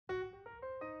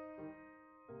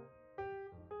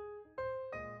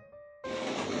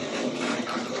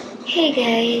Hey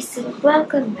guys,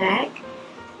 welcome back.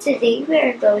 Today we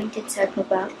are going to talk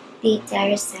about the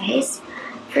tire size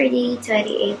for the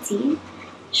 2018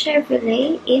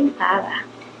 Chevrolet Impala.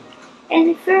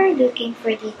 And if you're looking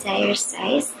for the tire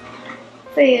size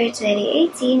for your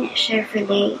 2018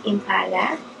 Chevrolet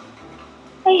Impala,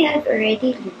 I have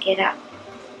already looked it up.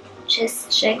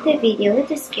 Just check the video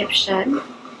description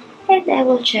and I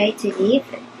will try to leave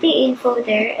the info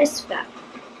there as well.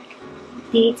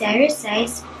 The tire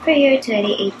size for your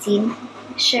 2018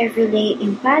 Chevrolet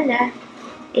Impala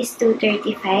is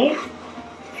 235,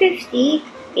 50,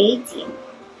 18.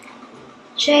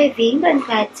 Driving on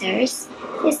flat tires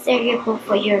is terrible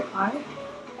for your car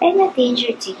and a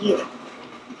danger to you.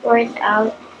 Worn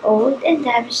out, old and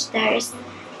damaged tires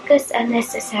cause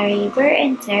unnecessary wear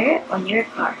and tear on your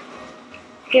car.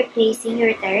 Replacing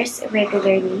your tires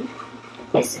regularly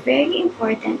is very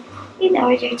important in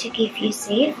order to keep you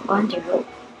safe on the road.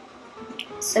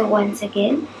 So once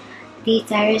again, the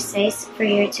tire size for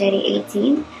your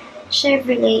 2018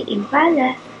 Chevrolet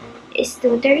Impala is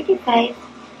 235,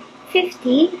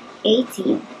 50,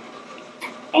 18.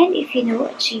 And if you know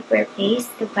a cheaper place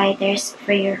to buy tires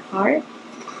for your car,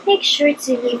 make sure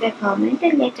to leave a comment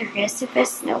and let the rest of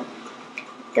us know.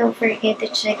 Don't forget to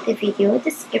check the video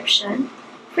description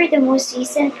for the most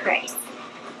recent price.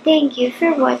 Thank you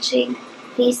for watching.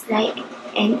 Please like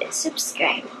and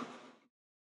subscribe.